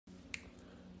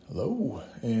Hello,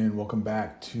 and welcome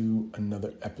back to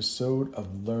another episode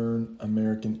of Learn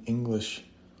American English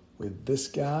with this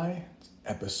guy. It's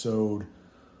episode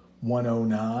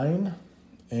 109.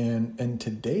 And in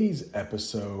today's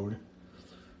episode,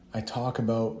 I talk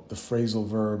about the phrasal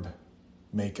verb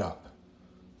make up,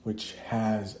 which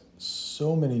has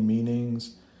so many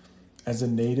meanings. As a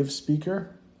native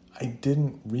speaker, I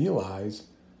didn't realize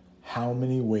how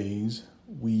many ways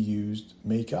we used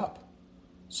make up.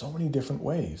 So many different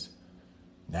ways.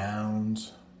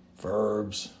 Nouns,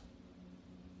 verbs.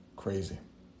 Crazy.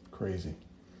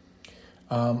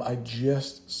 I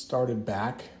just started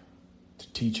back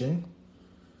to teaching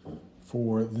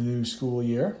for the new school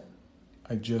year.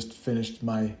 I just finished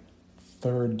my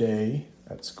third day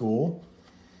at school,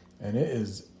 and it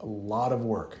is a lot of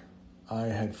work. I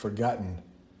had forgotten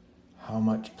how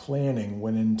much planning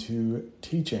went into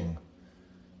teaching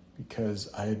because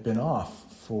I had been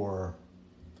off for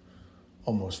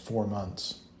almost 4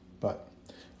 months. But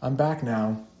I'm back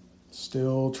now,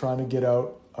 still trying to get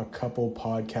out a couple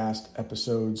podcast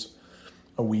episodes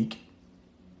a week.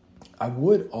 I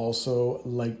would also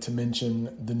like to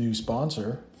mention the new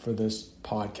sponsor for this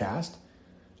podcast,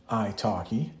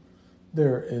 italki.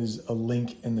 There is a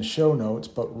link in the show notes,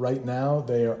 but right now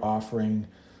they are offering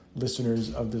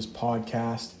listeners of this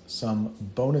podcast some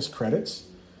bonus credits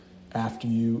after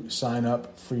you sign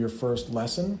up for your first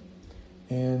lesson.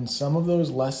 And some of those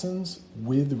lessons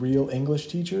with real English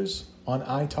teachers on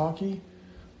italki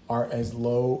are as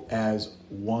low as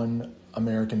 $1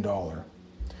 American.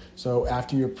 So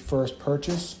after your first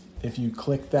purchase, if you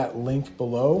click that link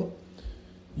below,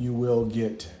 you will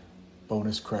get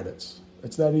bonus credits.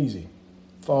 It's that easy.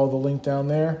 Follow the link down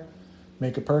there,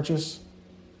 make a purchase,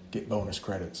 get bonus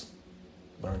credits.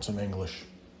 Learn some English.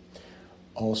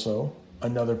 Also,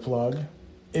 another plug,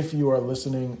 if you are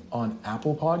listening on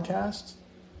Apple Podcasts,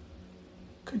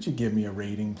 could you give me a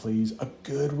rating, please? A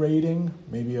good rating,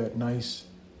 maybe a nice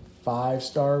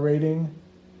 5-star rating.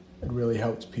 It really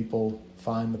helps people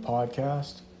find the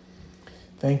podcast.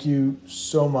 Thank you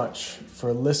so much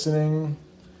for listening.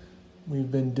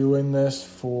 We've been doing this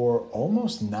for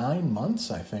almost 9 months,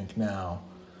 I think now.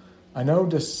 I know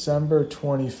December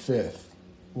 25th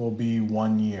will be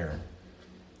 1 year.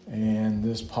 And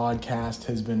this podcast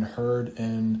has been heard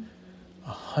in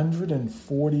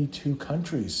 142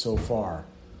 countries so far.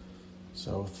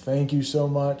 So thank you so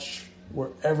much,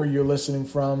 wherever you're listening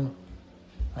from.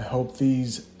 I hope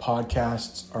these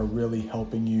podcasts are really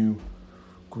helping you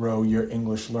grow your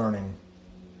English learning.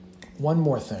 One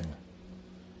more thing.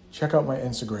 Check out my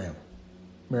Instagram,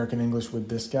 American English with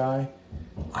this guy.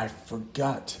 I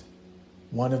forgot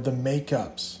one of the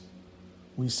makeups.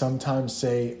 We sometimes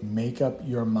say make up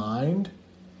your mind,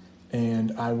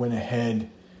 and I went ahead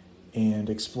and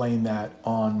explained that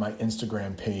on my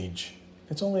Instagram page.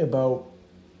 It's only about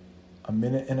a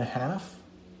minute and a half.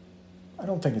 I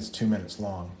don't think it's 2 minutes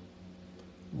long.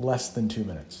 Less than 2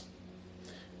 minutes.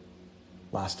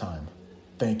 Last time.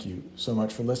 Thank you so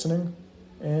much for listening,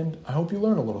 and I hope you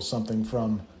learn a little something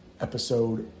from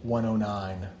episode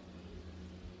 109.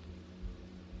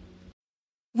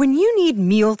 When you need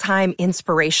mealtime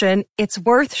inspiration, it's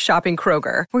worth shopping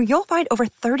Kroger, where you'll find over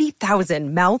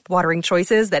 30,000 mouth-watering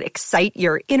choices that excite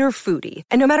your inner foodie.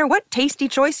 And no matter what tasty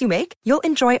choice you make, you'll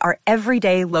enjoy our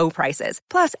everyday low prices,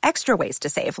 plus extra ways to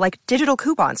save, like digital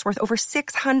coupons worth over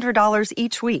 $600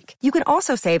 each week. You can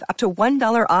also save up to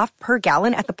 $1 off per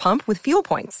gallon at the pump with fuel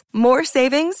points. More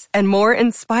savings and more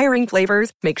inspiring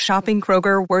flavors make shopping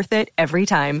Kroger worth it every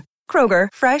time. Kroger,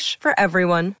 fresh for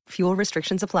everyone. Fuel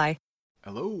restrictions apply.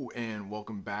 Hello and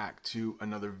welcome back to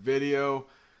another video.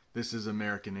 This is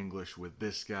American English with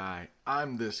this guy.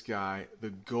 I'm this guy.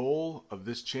 The goal of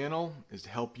this channel is to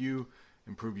help you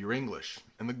improve your English.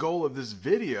 And the goal of this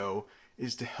video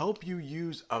is to help you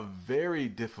use a very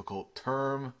difficult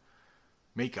term,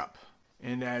 makeup.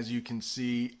 And as you can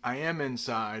see, I am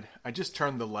inside. I just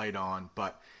turned the light on,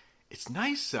 but it's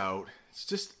nice out. It's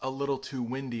just a little too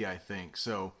windy, I think.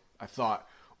 So I thought,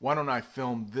 why don't I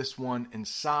film this one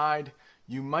inside?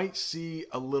 You might see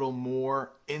a little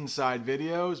more inside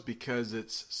videos because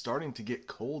it's starting to get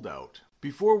cold out.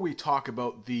 Before we talk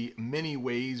about the many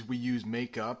ways we use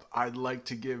makeup, I'd like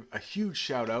to give a huge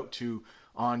shout out to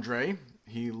Andre.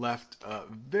 He left a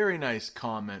very nice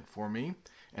comment for me.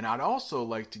 And I'd also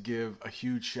like to give a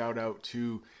huge shout out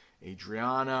to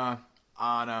Adriana,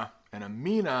 Anna, and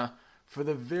Amina for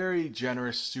the very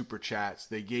generous super chats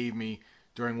they gave me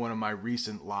during one of my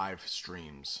recent live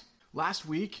streams. Last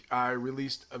week, I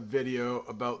released a video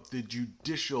about the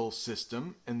judicial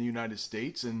system in the United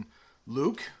States, and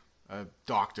Luke, a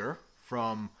doctor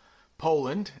from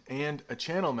Poland and a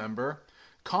channel member,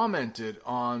 commented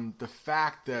on the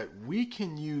fact that we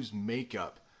can use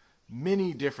makeup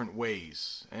many different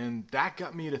ways. And that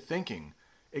got me to thinking,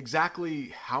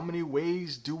 exactly how many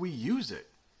ways do we use it?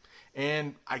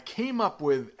 And I came up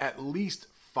with at least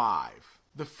 5.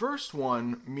 The first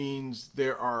one means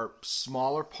there are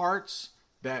smaller parts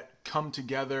that come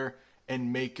together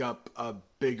and make up a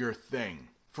bigger thing.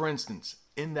 For instance,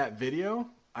 in that video,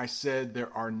 I said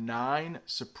there are 9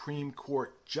 Supreme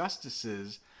Court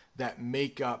justices that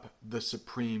make up the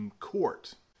Supreme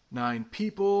Court. 9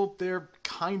 people, they're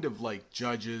kind of like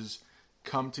judges,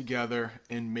 come together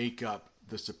and make up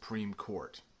the Supreme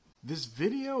Court. This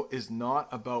video is not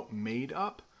about made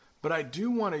up, but I do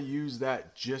want to use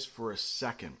that just for a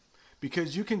second,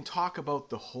 because you can talk about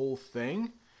the whole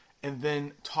thing and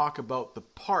then talk about the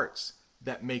parts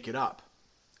that make it up.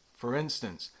 For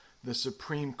instance, the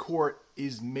Supreme Court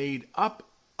is made up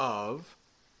of,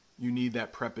 you need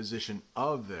that preposition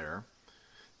of there,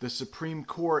 the Supreme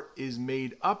Court is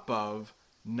made up of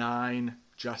 9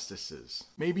 justices.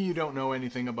 Maybe you don't know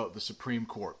anything about the Supreme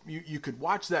Court. You could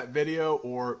watch that video,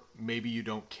 or maybe you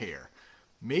don't care.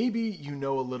 Maybe you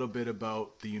know a little bit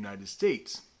about the United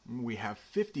States. We have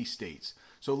 50 states.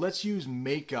 So let's use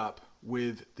makeup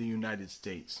with the United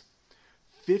States.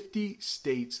 50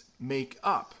 states make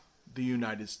up the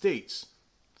United States.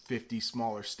 50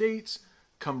 smaller states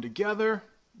come together,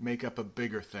 make up a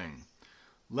bigger thing.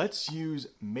 Let's use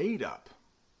made up.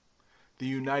 The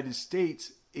United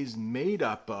States is made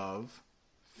up of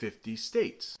 50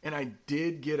 states. And I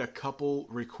did get a couple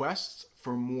requests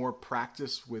for more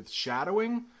practice with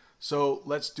shadowing, so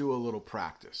let's do a little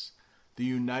practice. The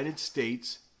United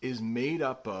States is made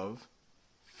up of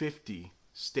 50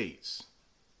 states.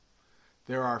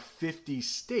 There are 50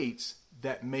 states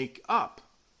that make up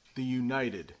the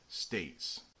United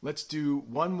States. Let's do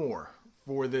one more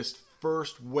for this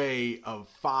first way of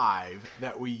 5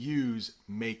 that we use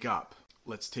make up.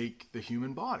 Let's take the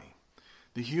human body.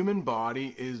 The human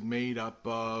body is made up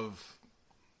of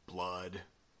blood,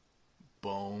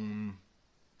 bone,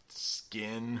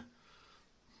 skin,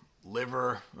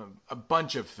 liver, a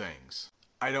bunch of things.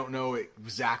 I don't know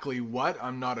exactly what.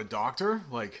 I'm not a doctor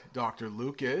like Dr.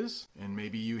 Luke is. And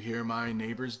maybe you hear my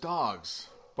neighbor's dogs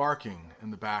barking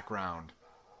in the background.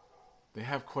 They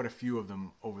have quite a few of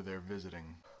them over there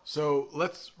visiting. So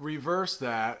let's reverse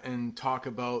that and talk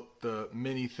about the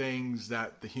many things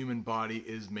that the human body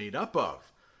is made up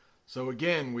of. So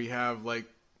again, we have like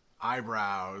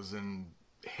eyebrows and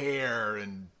hair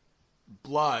and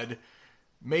blood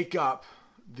make up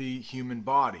the human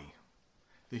body.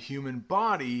 The human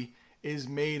body is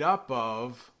made up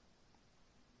of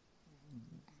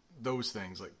those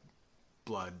things like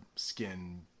blood,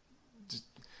 skin, just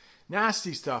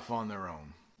nasty stuff on their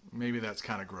own. Maybe that's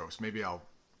kind of gross. Maybe I'll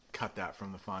cut that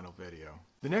from the final video.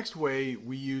 The next way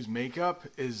we use makeup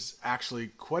is actually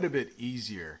quite a bit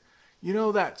easier. You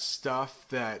know that stuff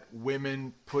that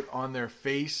women put on their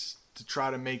face to try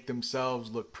to make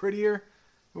themselves look prettier?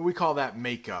 We call that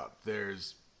makeup.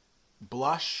 There's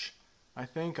blush, I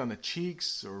think, on the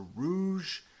cheeks, or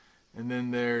rouge, and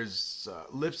then there's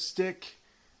lipstick,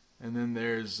 and then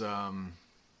there's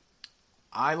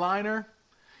eyeliner.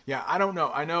 Yeah, I don't know.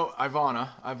 I know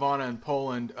Ivana in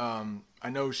Poland, I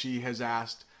know she has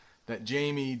asked that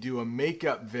Jamie do a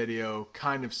makeup video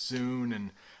kind of soon,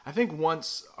 and I think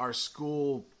once our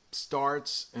school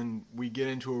starts and we get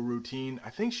into a routine, I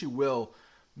think she will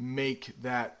make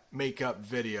that makeup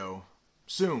video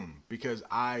soon, because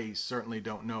I certainly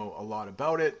don't know a lot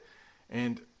about it.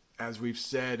 And as we've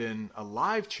said in a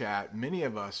live chat, many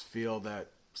of us feel that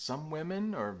some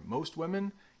women, or most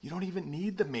women, you don't even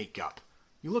need the makeup.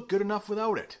 You look good enough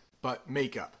without it. But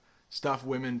makeup, stuff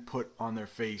women put on their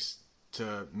face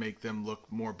to make them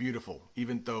look more beautiful,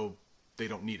 even though they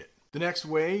don't need it. The next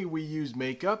way we use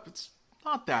makeup, it's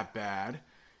not that bad.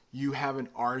 You have an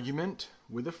argument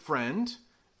with a friend,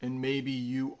 and maybe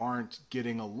you aren't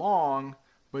getting along,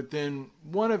 but then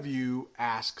one of you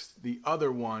asks the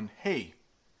other one, hey,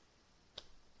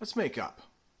 let's make up.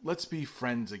 Let's be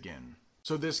friends again.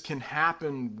 So this can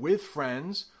happen with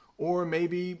friends, or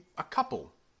maybe a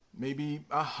couple. Maybe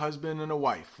a husband and a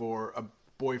wife, or a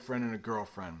boyfriend and a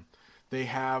girlfriend. They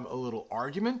have a little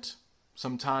argument.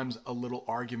 Sometimes a little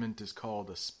argument is called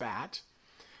a spat.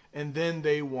 And then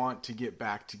they want to get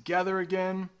back together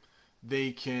again.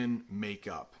 They can make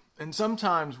up. And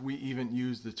sometimes we even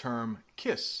use the term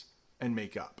kiss and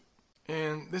make up.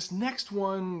 And this next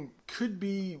one could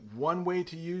be one way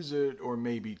to use it, or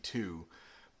maybe two.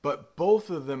 But both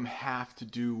of them have to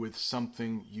do with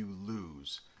something you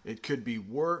lose. It could be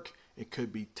work, it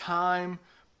could be time,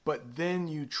 but then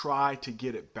you try to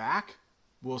get it back.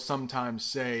 We'll sometimes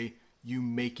say, you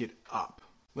make it up.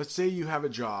 Let's say you have a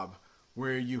job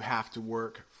where you have to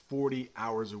work 40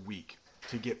 hours a week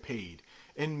to get paid,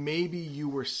 and maybe you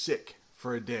were sick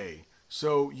for a day,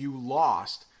 so you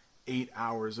lost 8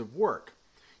 hours of work.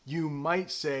 You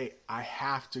might say, I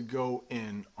have to go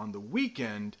in on the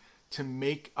weekend to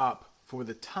make up for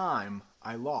the time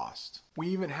I lost. We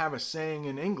even have a saying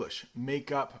in English,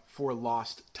 make up for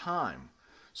lost time.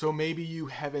 So maybe you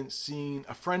haven't seen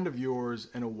a friend of yours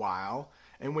in a while,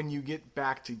 and when you get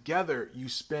back together, you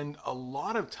spend a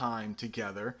lot of time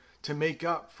together to make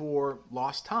up for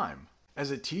lost time. As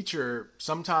a teacher,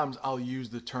 sometimes I'll use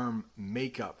the term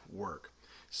make-up work.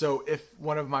 So if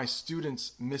one of my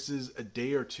students misses a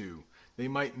day or two, they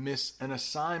might miss an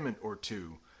assignment or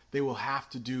two. They will have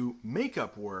to do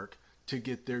make-up work to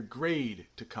get their grade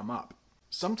to come up.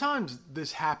 Sometimes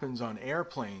this happens on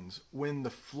airplanes when the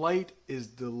flight is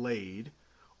delayed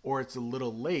or it's a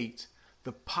little late.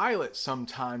 The pilot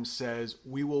sometimes says,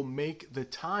 we will make the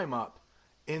time up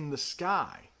in the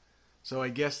sky. So I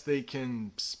guess they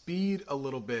can speed a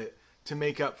little bit to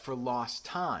make up for lost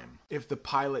time. If the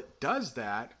pilot does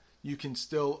that, you can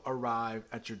still arrive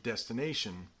at your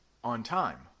destination on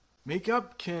time.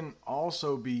 Make-up can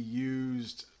also be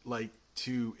used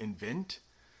to invent.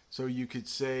 So you could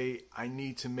say, I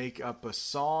need to make up a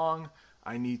song,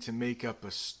 I need to make up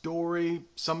a story.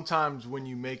 Sometimes when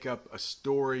you make up a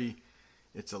story,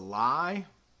 it's a lie.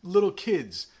 Little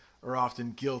kids are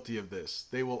often guilty of this.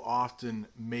 They will often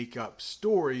make up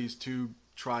stories to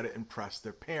try to impress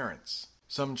their parents.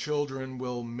 Some children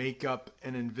will make up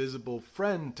an invisible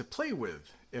friend to play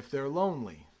with if they're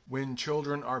lonely. When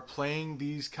children are playing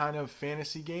these kind of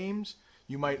fantasy games,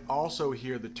 you might also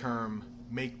hear the term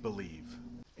make-believe.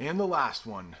 And the last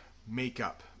one, make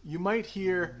up. You might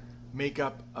hear make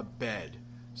up a bed.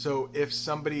 So if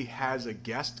somebody has a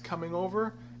guest coming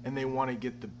over and they want to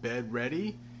get the bed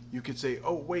ready, you could say,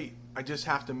 oh wait, I just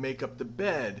have to make up the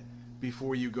bed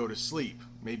before you go to sleep.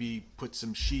 Maybe put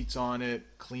some sheets on it,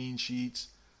 clean sheets,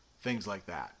 things like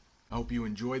that. I hope you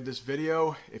enjoyed this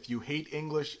video. If you hate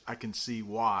English, I can see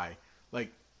why.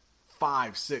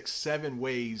 5, 6, 7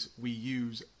 ways we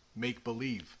use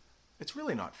make-believe. It's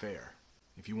really not fair.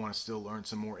 If you want to still learn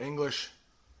some more English,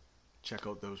 check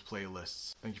out those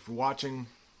playlists. Thank you for watching.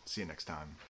 See you next time.